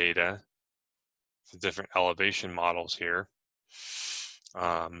elevation data, the different elevation models here,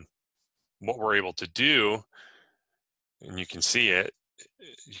 what we're able to do, and you can see it,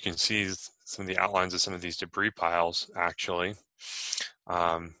 you can see some of the outlines of some of these debris piles actually.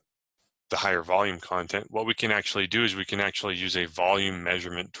 The higher volume content, what we can actually do is we can actually use a volume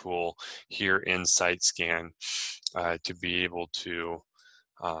measurement tool here in SiteScan to be able to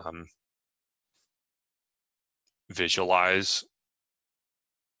visualize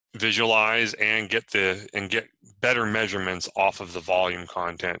and get better measurements off of the volume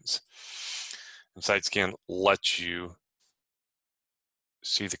contents. And SiteScan lets you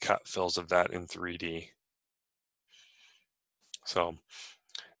see the cut fills of that in 3D. So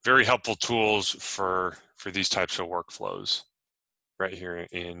very helpful tools for these types of workflows right here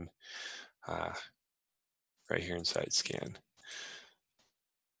in SiteScan.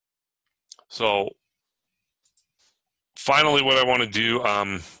 So finally, what I want to do,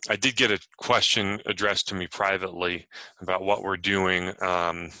 I did get a question addressed to me privately about what we're doing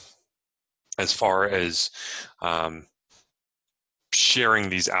as far as sharing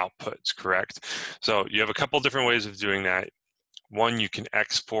these outputs, correct? So you have a couple different ways of doing that. One, you can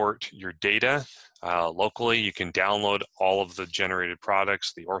export your data locally. You can download all of the generated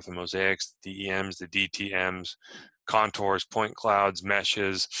products, the orthomosaics, the DEMs, the DTMs, contours, point clouds,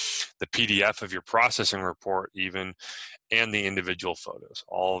 meshes, the PDF of your processing report even, and the individual photos.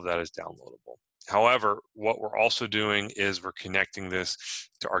 All of that is downloadable. However, what we're also doing is we're connecting this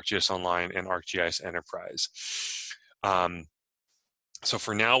to ArcGIS Online and ArcGIS Enterprise. So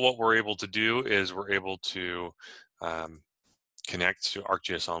for now, what we're able to do is we're able to connect to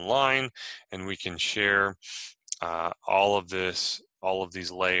ArcGIS Online, and we can share all of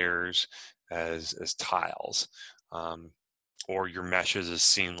these layers as tiles. or your meshes as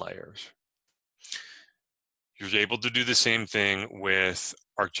scene layers. You're able to do the same thing with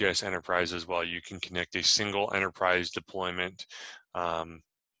ArcGIS Enterprise as well. You can connect a single enterprise deployment.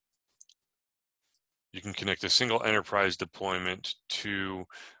 You can connect a single enterprise deployment to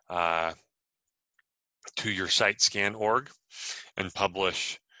your SiteScan org and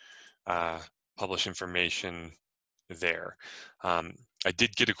publish information there. I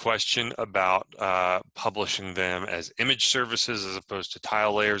did get a question about publishing them as image services as opposed to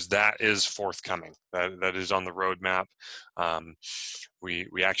tile layers. That is forthcoming. That is on the roadmap.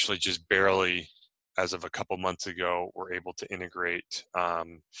 We actually just barely, as of a couple months ago, were able to integrate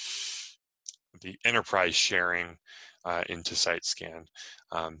the enterprise sharing into SiteScan.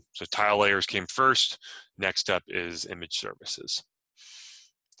 So tile layers came first. Next up is image services.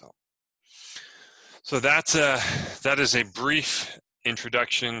 So that is a brief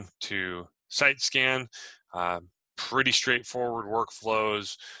introduction to SiteScan. Pretty straightforward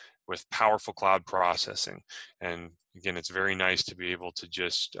workflows with powerful cloud processing. And again, it's very nice to be able to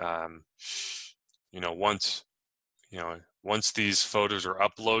just, once these photos are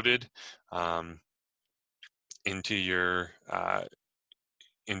uploaded into your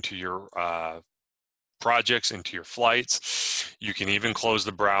projects, into your flights, you can even close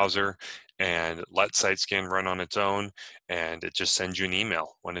the browser and let SiteScan run on its own, and it just sends you an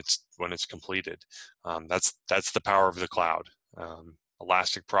email when it's completed. That's the power of the cloud.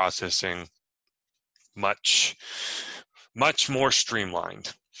 Elastic processing, much more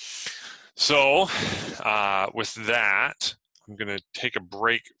streamlined. So with that, I'm going to take a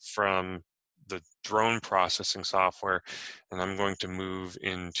break from the drone processing software, and I'm going to move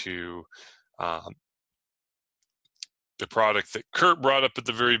into the product that Kurt brought up at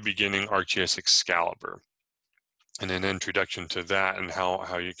the very beginning, ArcGIS Excalibur, and an introduction to that and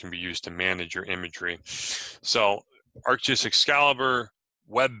how you can be used to manage your imagery. So ArcGIS Excalibur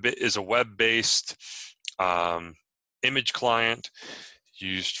is a web-based image client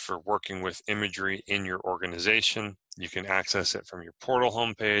used for working with imagery in your organization. You can access it from your portal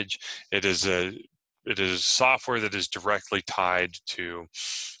homepage. It is software that is directly tied to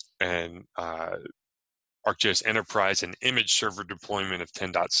an ArcGIS Enterprise and image server deployment of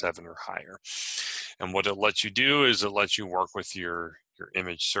 10.7 or higher. And what it lets you do is it lets you work with your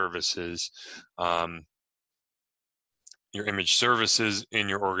image services, in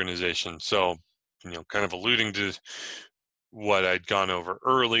your organization. So, kind of alluding to what I'd gone over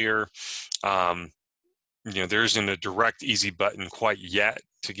earlier, there isn't a direct, easy button quite yet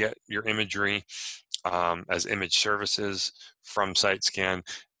to get your imagery as image services from SiteScan.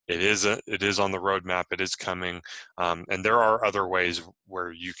 It is on the roadmap. It is coming, and there are other ways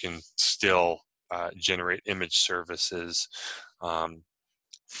where you can still generate image services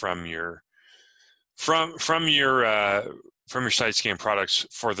from your SiteScan products.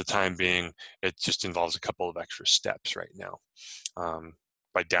 For the time being, it just involves a couple of extra steps right now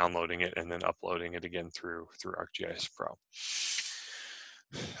by downloading it and then uploading it again through ArcGIS Pro.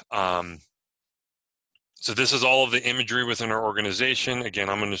 So this is all of the imagery within our organization. Again,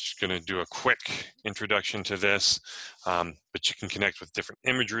 I'm just going to do a quick introduction to this, but you can connect with different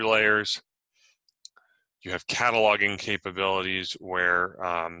imagery layers. You have cataloging capabilities where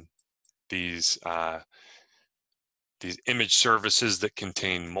these image services that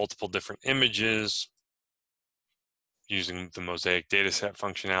contain multiple different images, using the Mosaic dataset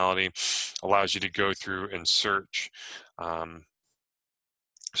functionality, allows you to go through and search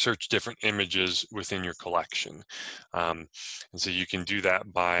different images within your collection. And so you can do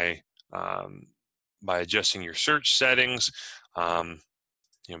that by adjusting your search settings,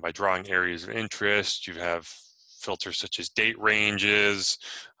 by drawing areas of interest. You have filters such as date ranges,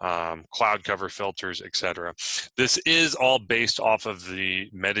 cloud cover filters, etc. This is all based off of the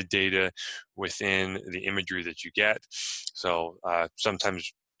metadata within the imagery that you get. So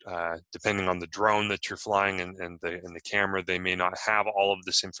sometimes, depending on the drone that you're flying and the camera, they may not have all of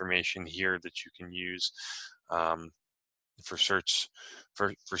this information here that you can use for search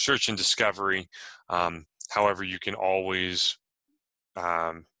and discovery. However, you can always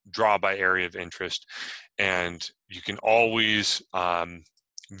draw by area of interest, and you can always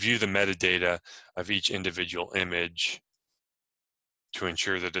view the metadata of each individual image to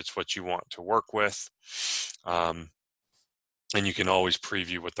ensure that it's what you want to work with. And you can always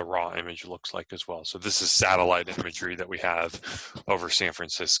preview what the raw image looks like as well. So this is satellite imagery that we have over San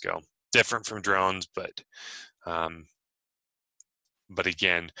Francisco. Different from drones, but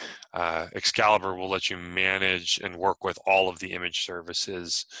again, Excalibur will let you manage and work with all of the image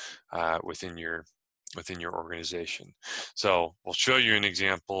services within your organization. So we'll show you an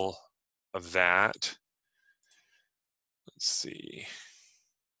example of that. Let's see.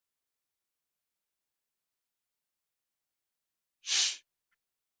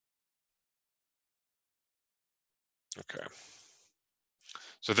 Okay.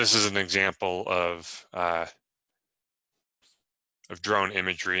 So this is an example of drone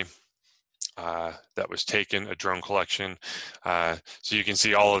imagery that was taken, a drone collection. So you can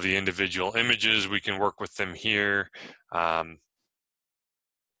see all of the individual images. We can work with them here. In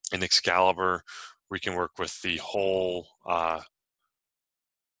Excalibur, we can work with the whole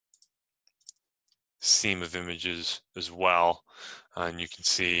seam of images as well. And you can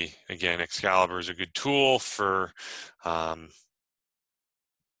see, again, Excalibur is a good tool for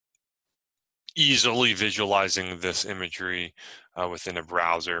easily visualizing this imagery within a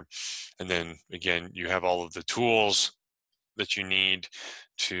browser. And then again, you have all of the tools that you need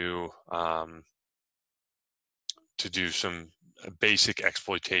to do some basic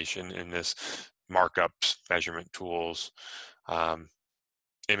exploitation in this: markups, measurement tools,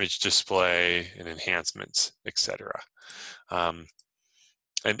 image display and enhancements, etc.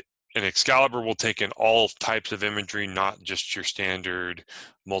 And Excalibur will take in all types of imagery, not just your standard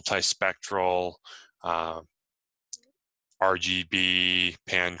multispectral, RGB,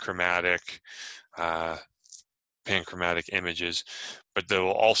 panchromatic images, but they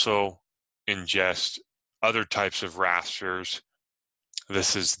will also ingest other types of rasters.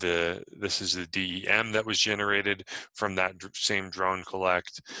 This is the DEM that was generated from that same drone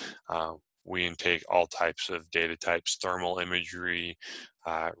collect. We intake all types of data types: thermal imagery,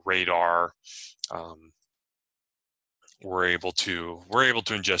 radar. We're able to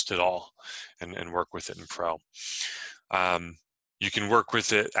ingest it all and work with it in Pro. You can work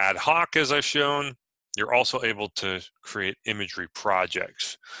with it ad hoc, as I've shown. You're also able to create imagery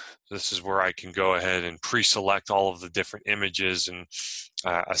projects. This is where I can go ahead and pre-select all of the different images and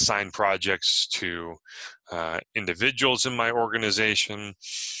assign projects to individuals in my organization,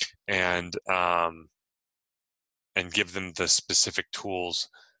 and give them the specific tools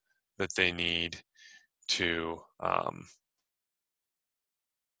that they need to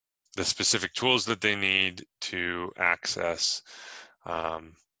access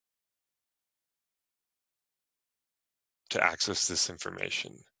this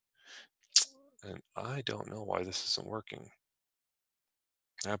information. And I don't know why this isn't working.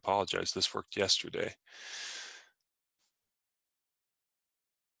 I apologize. This worked yesterday.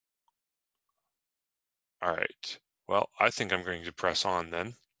 All right. Well, I think I'm going to press on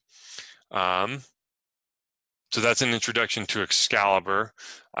then. So that's an introduction to Excalibur.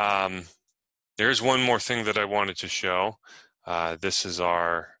 There's one more thing that I wanted to show. This is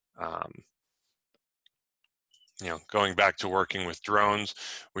our, going back to working with drones.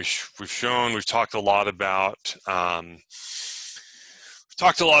 We've talked a lot about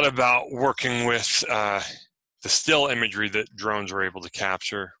working with the still imagery that drones were able to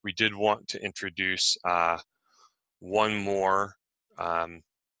capture. We did want to introduce one more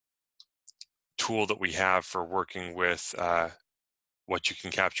tool that we have for working with what you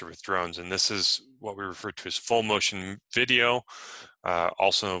can capture with drones, and this is what we refer to as full motion video,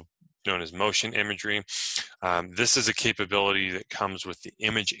 also known as motion imagery. This is a capability that comes with the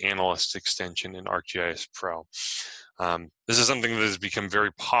Image Analyst extension in ArcGIS Pro. This is something that has become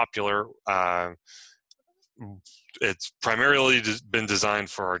very popular. It's primarily been designed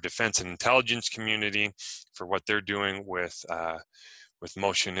for our defense and intelligence community, for what they're doing with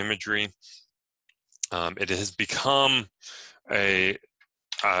motion imagery. It has become a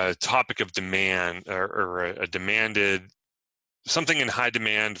topic of demand, or something in high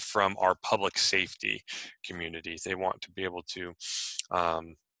demand from our public safety community. They want to be able to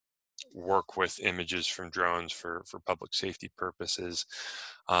work with images from drones for public safety purposes.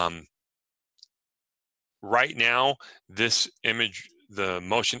 Right now, the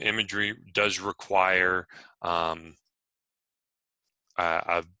motion imagery does require a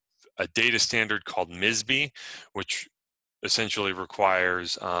data standard called MISB, which essentially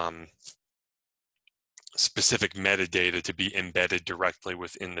requires specific metadata to be embedded directly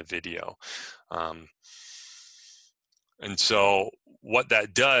within the video. And so what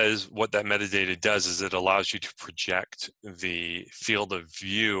that metadata does is it allows you to project the field of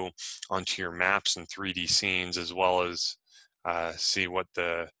view onto your maps and 3D scenes, as well as see what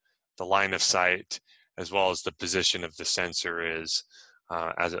the line of sight, as well as the position of the sensor is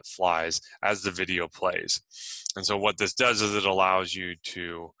as it flies, as the video plays. And so what this does is it allows you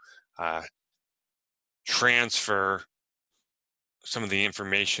to transfer some of the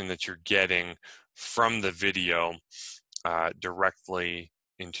information that you're getting from the video directly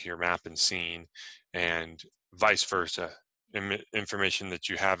into your map and scene, and vice versa. information that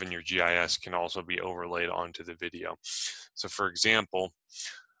you have in your GIS can also be overlaid onto the video. So for example,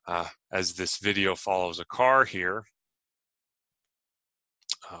 as this video follows a car here,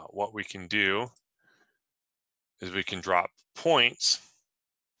 what we can do is we can drop points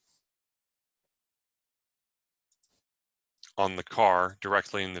on the car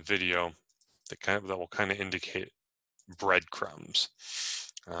directly in the video that will kind of indicate breadcrumbs.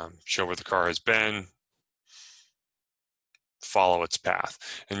 Show where the car has been, follow its path.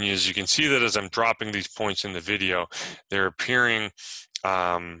 And as you can see that as I'm dropping these points in the video, they're appearing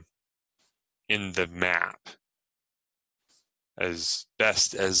in the map as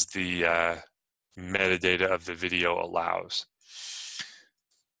best as the metadata of the video allows.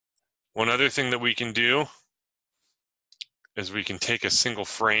 One other thing that we can do is we can take a single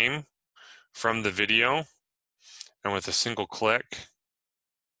frame from the video, and with a single click,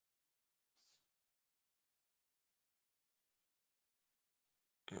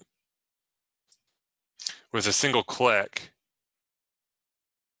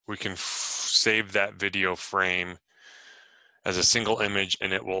 we can save that video frame as a single image,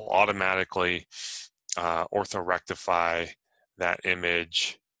 and it will automatically orthorectify that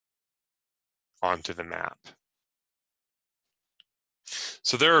image onto the map.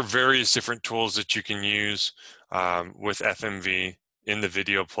 So there are various different tools that you can use with FMV in the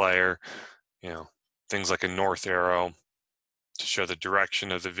video player. Things like a north arrow to show the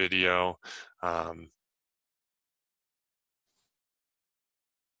direction of the video,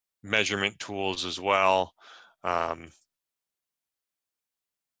 measurement tools as well.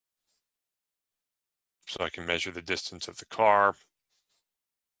 So I can measure the distance of the car.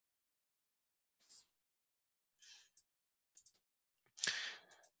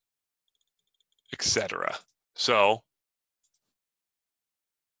 Etc. So,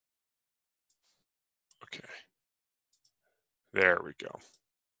 okay, there we go.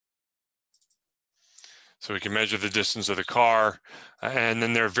 So we can measure the distance of the car, and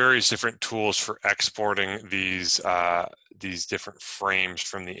then there are various different tools for exporting these different frames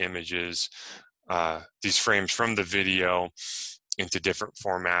from the images, these frames from the video into different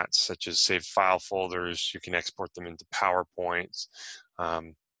formats, such as saved file folders. You can export them into PowerPoints.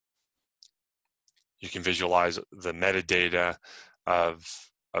 You can visualize the metadata of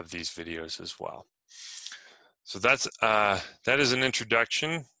these videos as well. So that is an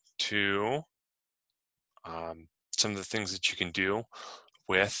introduction to some of the things that you can do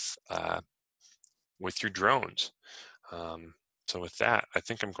with your drones. So with that, I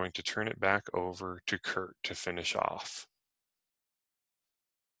think I'm going to turn it back over to Kurt to finish off.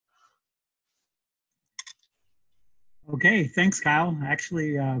 Okay, thanks, Kyle.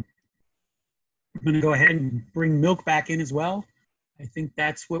 Actually, I'm going to go ahead and bring Milk back in as well. I think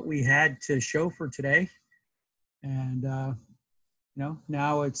that's what we had to show for today. And,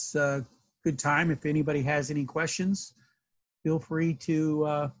 now it's a good time. If anybody has any questions, feel free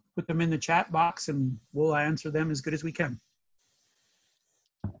to put them in the chat box and we'll answer them as good as we can.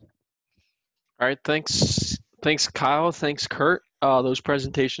 All right, thanks Kyle, thanks Kurt. Those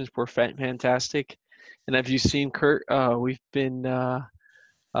presentations were fantastic. And as you've seen, Kurt, we've been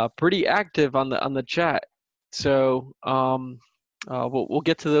pretty active on the chat. So we'll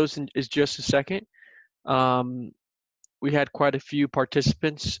get to those in just a second. We had quite a few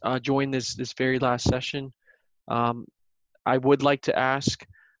participants join this very last session. I would like to ask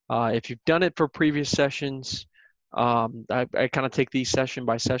if you've done it for previous sessions. I kind of take these session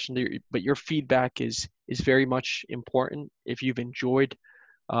by session, but your feedback is very much important. If you've enjoyed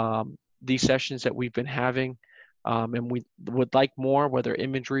these sessions that we've been having, and we would like more, whether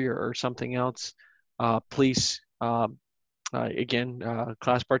imagery or something else, please, again,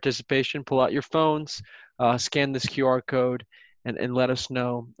 class participation, pull out your phones, scan this QR code, and let us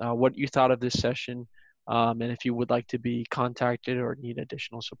know what you thought of this session, and if you would like to be contacted or need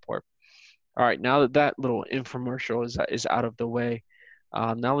additional support. All right, now that little infomercial is out of the way,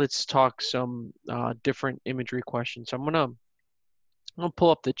 now let's talk some different imagery questions. So I'm gonna pull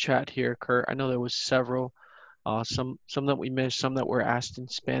up the chat here, Kurt. I know there was several, some that we missed, some that were asked in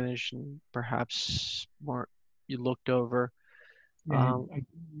Spanish, and perhaps more you looked over. Yeah, I can't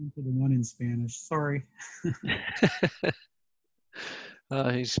answer the one in Spanish. Sorry.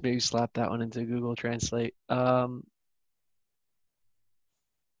 He's maybe slap that one into Google Translate.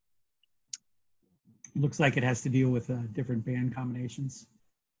 Looks like it has to deal with different band combinations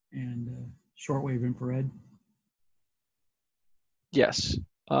and shortwave infrared. Yes.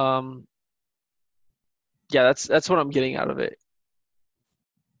 Yeah, that's what I'm getting out of it.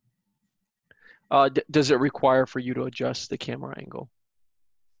 Does it require for you to adjust the camera angle?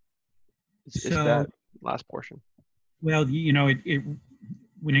 Is that last portion? Well,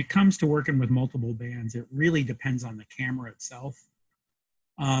 when it comes to working with multiple bands, it really depends on the camera itself.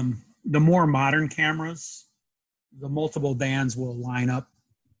 The more modern cameras, the multiple bands will line up,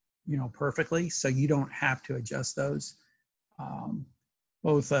 perfectly, so you don't have to adjust those.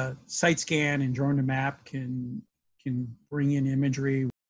 Both SiteScan and Drone to Map can bring in imagery